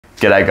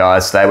G'day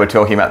guys, today we're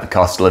talking about the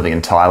cost of living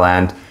in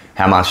Thailand.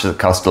 How much does it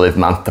cost to live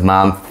month to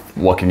month?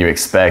 What can you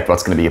expect?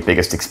 What's going to be your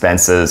biggest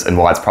expenses? And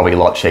why it's probably a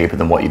lot cheaper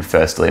than what you'd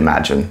firstly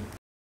imagine.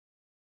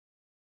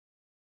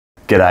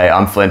 G'day,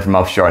 I'm Flynn from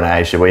Offshore in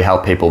Asia. We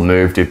help people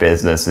move, do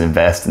business and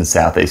invest in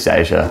Southeast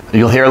Asia.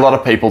 You'll hear a lot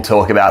of people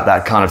talk about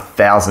that kind of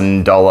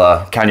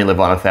 $1,000, can you live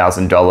on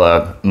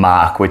 $1,000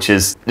 mark, which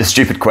is a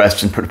stupid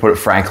question, put it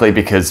frankly,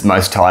 because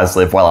most Thais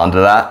live well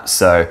under that.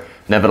 So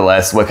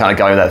nevertheless, we're kind of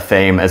going with that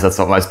theme as that's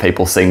what most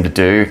people seem to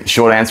do.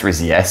 Short answer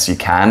is yes, you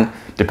can,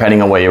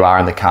 depending on where you are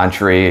in the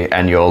country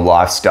and your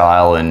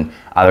lifestyle and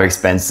other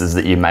expenses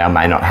that you may or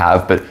may not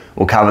have, but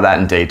we'll cover that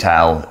in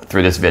detail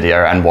through this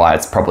video and why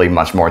it's probably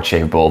much more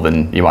achievable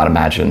than you might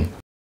imagine.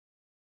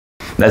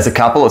 There's a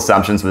couple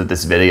assumptions with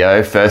this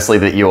video. Firstly,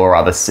 that you're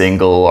either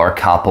single or a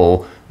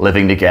couple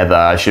living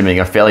together, assuming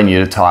you're fairly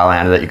new to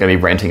Thailand, that you're going to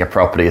be renting a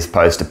property as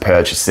opposed to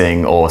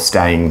purchasing or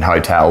staying in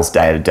hotels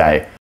day to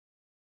day.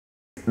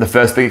 The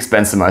first big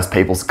expense for most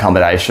people is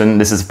accommodation.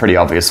 This is a pretty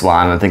obvious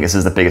one. I think this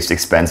is the biggest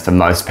expense for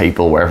most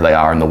people wherever they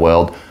are in the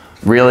world.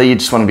 Really, you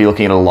just want to be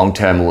looking at a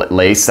long-term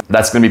lease.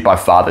 That's going to be by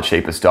far the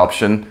cheapest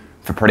option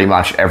for pretty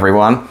much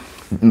everyone.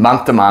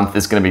 Month to month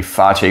is going to be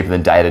far cheaper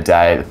than day to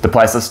day. The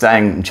place I was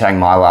staying in Chiang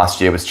Mai last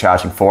year was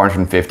charging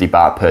 450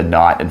 baht per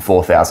night and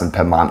 4,000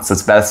 per month. So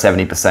it's about a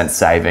 70%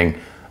 saving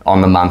on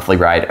the monthly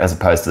rate as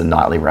opposed to the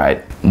nightly rate.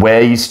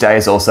 Where you stay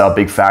is also a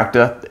big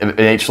factor. In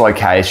each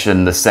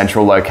location, the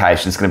central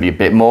location is going to be a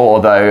bit more,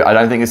 although I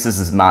don't think this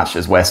is as much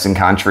as Western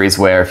countries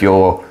where if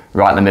you're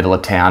right in the middle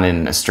of town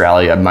in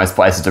Australia, most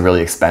places are really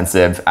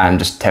expensive and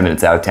just 10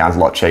 minutes out of town is a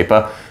lot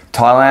cheaper.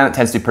 Thailand, it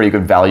tends to be pretty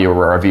good value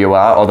wherever you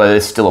are, although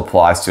this still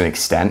applies to an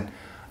extent.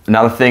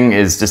 Another thing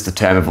is just the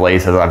term of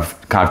lease, as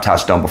I've kind of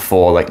touched on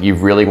before. Like, you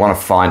really want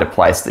to find a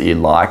place that you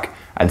like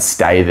and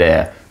stay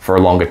there for a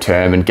longer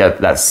term and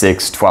get that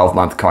 6-12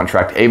 month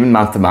contract. Even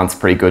month to month's a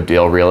pretty good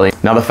deal, really.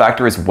 Another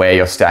factor is where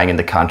you're staying in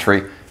the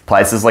country.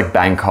 Places like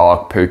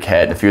Bangkok,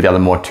 Phuket, and a few of the other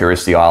more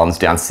touristy islands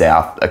down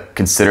south are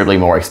considerably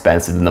more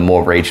expensive than the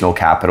more regional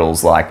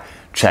capitals like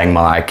Chiang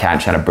Mai,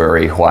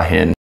 Kanchanaburi, Hua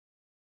Hin.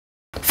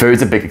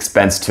 Food's a big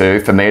expense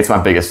too. For me, it's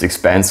my biggest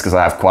expense because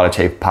I have quite a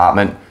cheap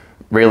apartment.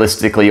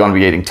 Realistically, you want to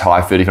be eating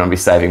Thai food if you want to be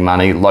saving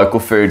money. Local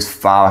food's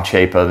far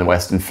cheaper than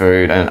Western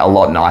food and a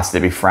lot nicer,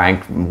 to be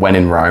frank, when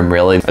in Rome,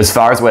 really. As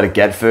far as where to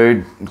get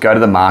food, go to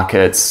the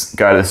markets,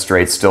 go to the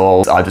street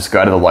stalls. I just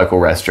go to the local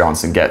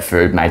restaurants and get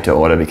food made to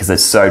order because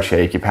it's so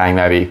cheap. You're paying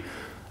maybe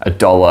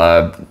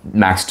 $1,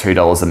 max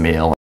 $2 a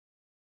meal.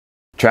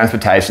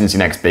 Transportation's your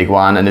next big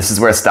one, and this is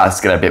where it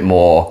starts to get a bit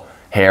more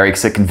hairy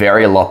because it can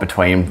vary a lot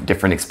between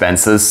different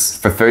expenses.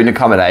 For food and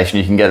accommodation,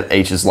 you can get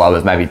each as low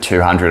as maybe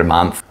 $200 a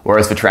month.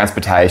 Whereas for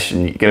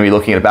transportation, you're going to be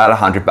looking at about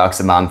 $100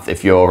 a month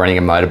if you're renting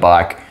a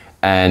motorbike,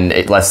 and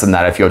less than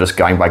that if you're just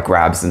going by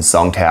grabs and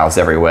songtaos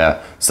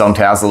everywhere.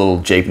 Songtaos are little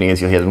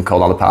jeepneys, you'll hear them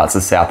called in other parts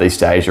of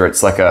Southeast Asia.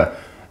 It's like a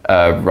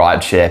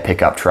rideshare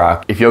pickup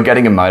truck. If you're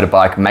getting a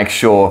motorbike, make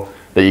sure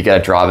that you get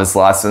a driver's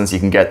license. You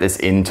can get this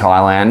in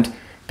Thailand,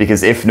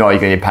 because if not, you're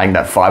going to be paying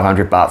that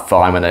 500 baht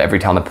fine when every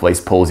time the police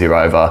pulls you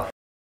over.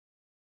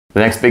 The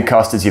next big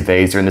cost is your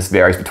visa, and this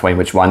varies between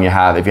which one you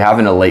have. If you have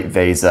an elite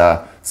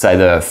visa, say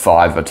the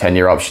 5 or 10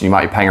 year option, you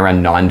might be paying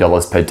around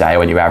 $9 per day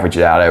when you average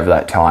it out over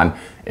that time.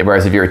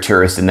 Whereas if you're a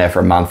tourist in there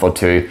for a month or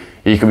two,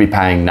 you could be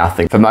paying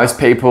nothing. For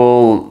most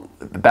people,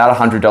 about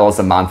 $100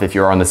 a month if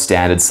you're on the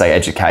standard, say,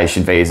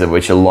 education visa,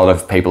 which a lot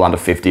of people under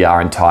 50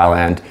 are in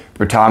Thailand.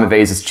 The retirement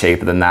visa is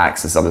cheaper than that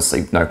because there's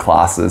obviously no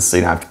classes, so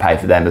you don't have to pay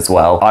for them as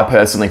well. I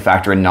personally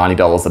factor in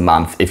 $90 a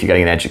month if you're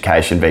getting an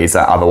education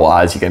visa.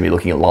 Otherwise, you're going to be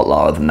looking a lot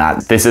lower than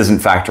that. This isn't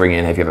factoring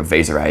in if you have a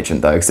visa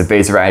agent though, because the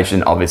visa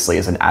agent obviously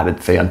is an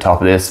added fee on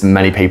top of this.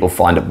 Many people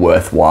find it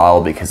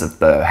worthwhile because of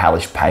the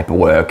hellish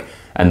paperwork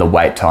and the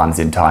wait times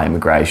in Thai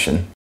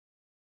immigration.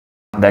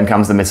 Then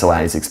comes the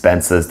miscellaneous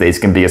expenses. These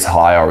can be as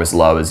high or as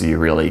low as you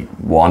really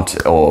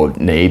want or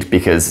need,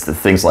 because the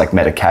things like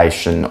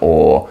medication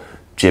or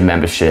gym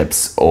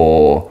memberships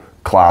or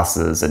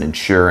classes and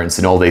insurance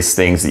and all these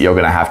things that you're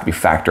going to have to be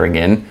factoring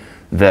in,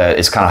 that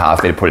it's kind of hard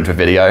for me to put into a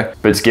video.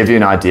 But to give you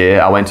an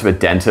idea, I went to a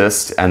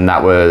dentist and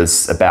that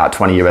was about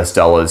 $20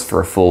 US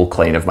for a full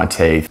clean of my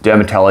teeth.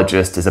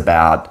 Dermatologist is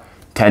about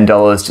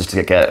 $10 just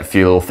to get a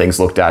few little things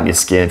looked at in your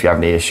skin if you have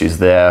any issues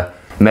there.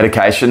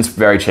 Medication's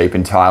very cheap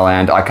in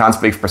Thailand. I can't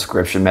speak for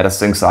prescription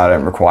medicine, so I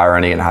don't require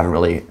any and haven't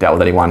really dealt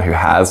with anyone who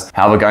has.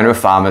 However, going to a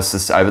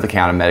pharmacist,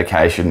 over-the-counter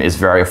medication is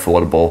very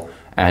affordable,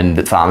 and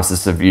the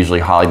pharmacists are usually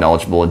highly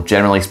knowledgeable and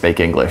generally speak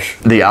English.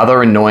 The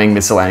other annoying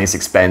miscellaneous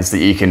expense that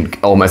you can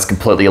almost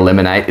completely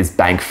eliminate is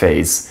bank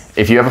fees.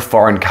 If you have a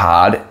foreign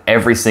card,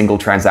 every single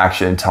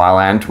transaction in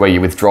Thailand where you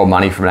withdraw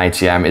money from an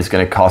ATM is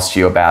going to cost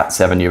you about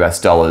 $7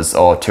 US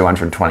or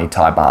 220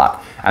 Thai baht.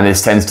 And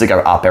this tends to go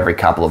up every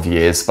couple of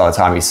years. By the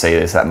time you see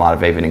this, that might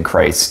have even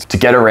increased. To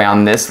get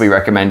around this, we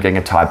recommend getting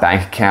a Thai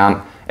bank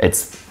account.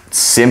 It's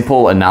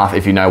simple enough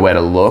if you know where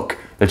to look.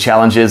 The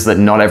challenge is that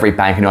not every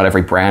bank and not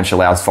every branch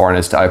allows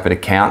foreigners to open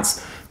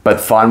accounts,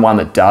 but find one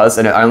that does,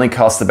 and it only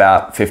costs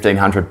about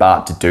 1,500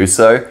 baht to do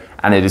so.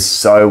 and it is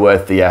so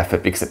worth the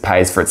effort because it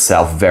pays for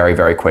itself very,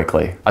 very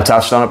quickly. I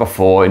touched on it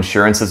before,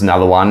 insurance is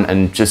another one,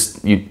 and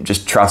just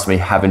trust me,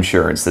 have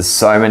insurance. There's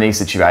so many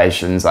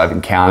situations I've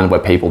encountered where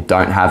people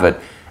don't have it,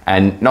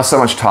 and not so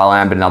much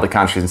Thailand, but in other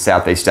countries in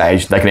Southeast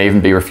Asia, they can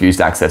even be refused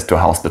access to a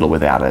hospital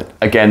without it.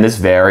 Again, this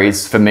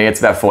varies. For me, it's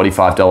about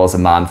 $45 a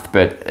month,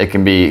 but it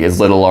can be as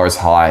little or as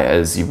high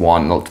as you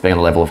want, depending on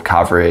the level of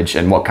coverage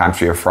and what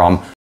country you're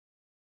from.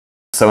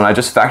 So when I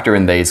just factor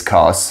in these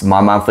costs, my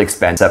monthly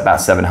expense is about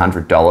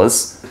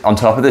 $700. On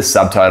top of this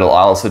subtotal,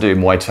 I also do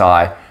Muay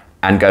Thai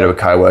and go to a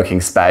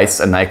co-working space,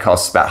 and they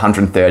cost about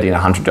 $130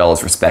 and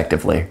 $100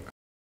 respectively.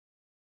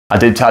 I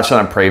did touch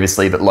on it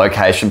previously, but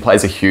location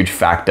plays a huge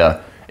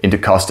factor into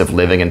cost of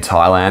living in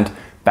Thailand.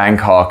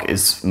 Bangkok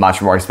is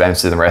much more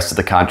expensive than the rest of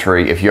the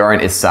country. If you're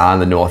in Isan,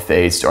 the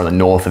northeast, or in the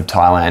north of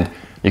Thailand,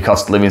 your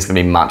cost of living is going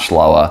to be much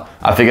lower.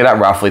 I figured out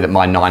roughly that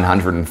my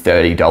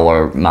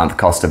 $930 a month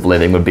cost of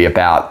living would be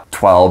about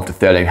 $1,200 to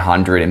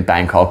 $1,300 in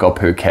Bangkok or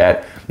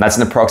Phuket. That's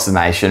an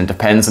approximation. It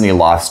depends on your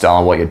lifestyle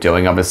and what you're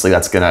doing. Obviously,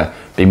 that's going to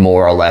be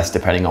more or less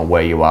depending on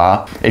where you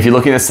are. If you're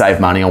looking to save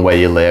money on where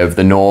you live,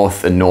 the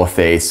north and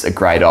northeast are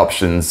great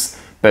options.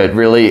 But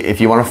really,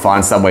 if you want to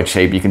find somewhere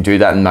cheap, you can do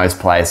that in most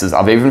places.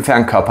 I've even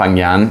found Koh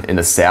Phangan in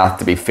the south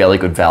to be fairly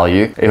good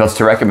value. If I was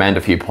to recommend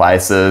a few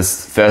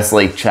places,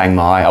 firstly, Chiang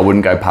Mai, I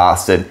wouldn't go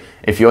past it.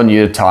 If you're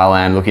new to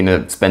Thailand, looking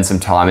to spend some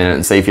time in it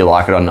and see if you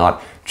like it or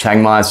not,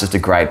 Chiang Mai is just a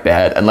great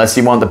bet. Unless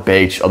you want the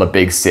beach or the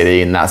big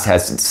city, and that's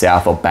headed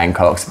south, or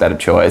Bangkok's a better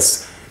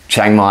choice.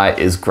 Chiang Mai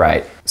is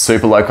great.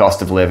 Super low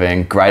cost of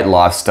living, great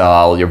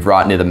lifestyle, you're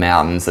right near the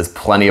mountains, there's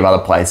plenty of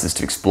other places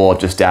to explore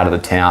just out of the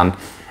town.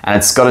 And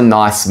it's got a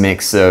nice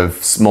mix of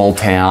small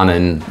town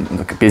and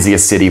busier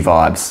city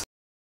vibes.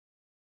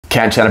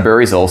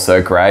 Kanchanaburi is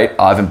also great.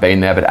 I haven't been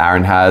there, but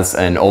Aaron has,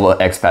 and all the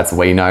expats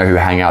we know who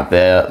hang out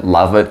there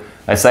love it.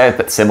 They say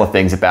similar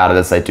things about it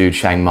as they do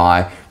Chiang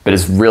Mai, but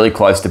it's really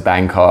close to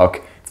Bangkok.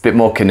 It's a bit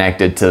more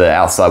connected to the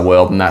outside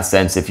world in that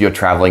sense if you're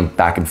traveling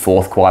back and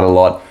forth quite a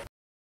lot.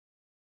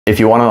 If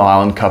you want an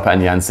island, Koh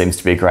Phangan seems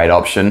to be a great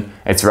option.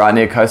 It's right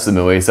near Koh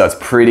Samui, so it's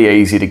pretty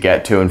easy to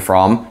get to and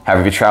from.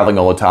 However, if you're traveling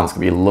all the time, it's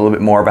going to be a little bit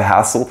more of a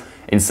hassle.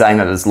 In saying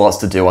that, there's lots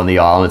to do on the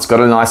island. It's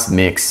got a nice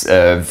mix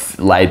of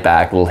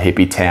laid-back little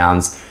hippie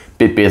towns,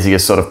 bit busier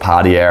sort of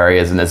party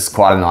areas, and there's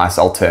quite a nice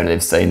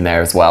alternative scene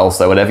there as well.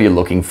 So whatever you're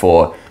looking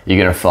for,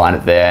 you're going to find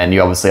it there. And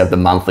you obviously have the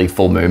monthly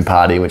full moon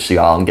party, which the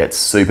island gets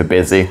super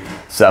busy.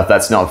 So if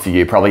that's not for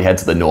you, probably head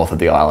to the north of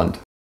the island.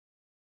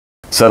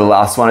 So the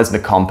last one is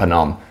Nakhon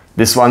Phanom.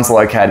 This one's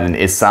located in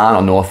Isan,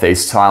 or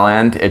northeast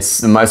Thailand. It's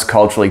the most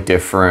culturally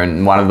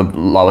different, one of the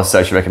lowest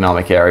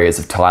socioeconomic areas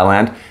of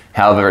Thailand.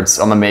 However, it's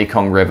on the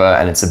Mekong River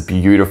and it's a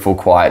beautiful,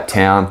 quiet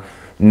town.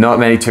 Not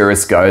many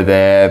tourists go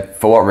there.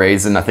 For what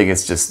reason? I think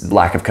it's just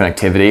lack of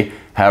connectivity.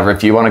 However,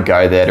 if you want to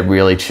go there to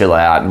really chill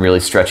out and really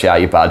stretch out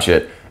your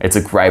budget, it's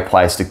a great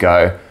place to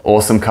go.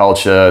 Awesome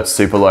culture,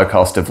 super low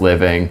cost of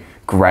living,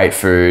 great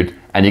food,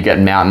 and you get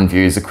mountain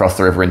views across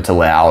the river into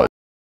Laos.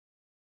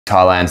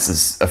 Thailand's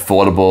as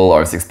affordable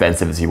or as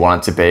expensive as you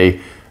want it to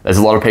be. There's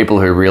a lot of people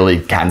who really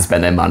can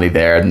spend their money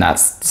there, and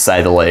that's to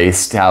say the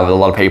least. However, a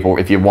lot of people,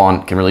 if you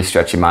want, can really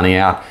stretch your money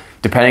out.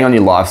 Depending on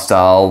your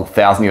lifestyle,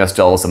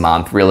 $1,000 a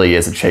month really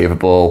is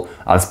achievable.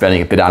 I'm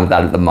spending a bit under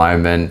that at the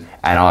moment,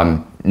 and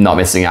I'm not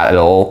missing out at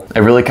all.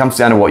 It really comes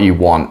down to what you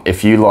want.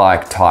 If you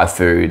like Thai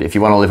food, if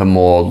you want to live a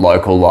more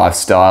local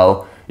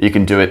lifestyle, you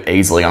can do it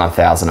easily on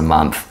 $1,000 a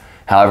month.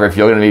 However, if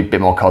you're going to be a bit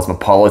more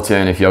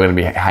cosmopolitan, if you're going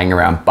to be hanging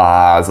around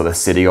bars or the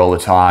city all the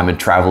time and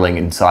traveling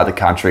inside the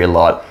country a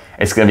lot,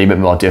 it's going to be a bit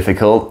more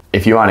difficult.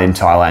 If you aren't in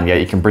Thailand yet,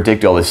 you can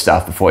predict all this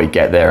stuff before you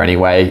get there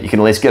anyway. You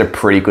can at least get a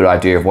pretty good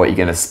idea of what you're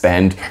going to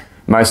spend.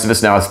 Most of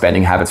us know our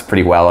spending habits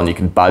pretty well, and you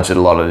can budget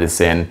a lot of this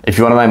in. If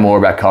you want to know more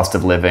about cost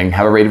of living,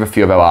 have a read of a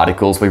few of our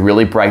articles. We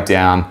really break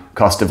down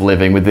cost of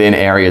living within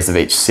areas of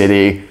each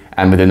city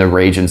and within the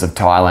regions of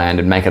Thailand,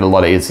 and make it a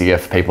lot easier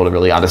for people to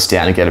really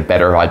understand and get a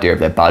better idea of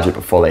their budget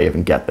before they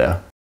even get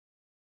there.